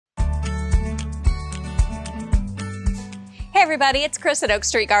Hey everybody, it's Chris at Oak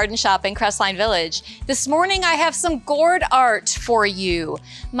Street Garden Shop in Crestline Village. This morning I have some gourd art for you.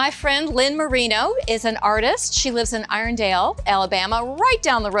 My friend Lynn Marino is an artist. She lives in Irondale, Alabama, right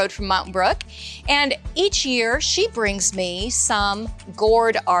down the road from Mountain Brook. And each year she brings me some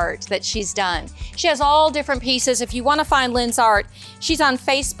gourd art that she's done. She has all different pieces. If you want to find Lynn's art, she's on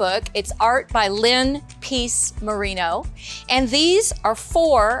Facebook. It's art by Lynn Peace Marino. And these are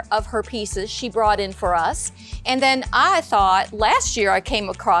 4 of her pieces she brought in for us. And then I thought, last year I came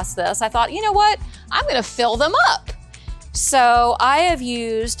across this, I thought, you know what? I'm gonna fill them up. So I have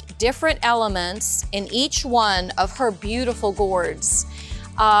used different elements in each one of her beautiful gourds.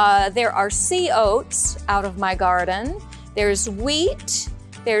 There are sea oats out of my garden. There's wheat.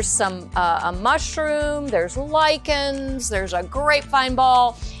 There's some a mushroom. There's lichens. There's a grapevine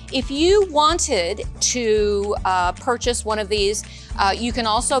ball. If you wanted to purchase one of these, you can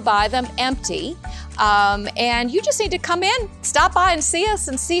also buy them empty. And you just need to come in, stop by and see us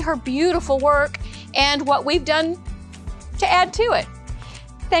and see her beautiful work and what we've done to add to it.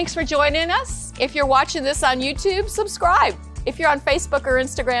 Thanks for joining us. If you're watching this on YouTube, subscribe. If you're on Facebook or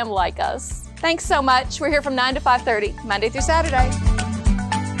Instagram, like us. Thanks so much. We're here from 9 to 5:30, Monday through Saturday.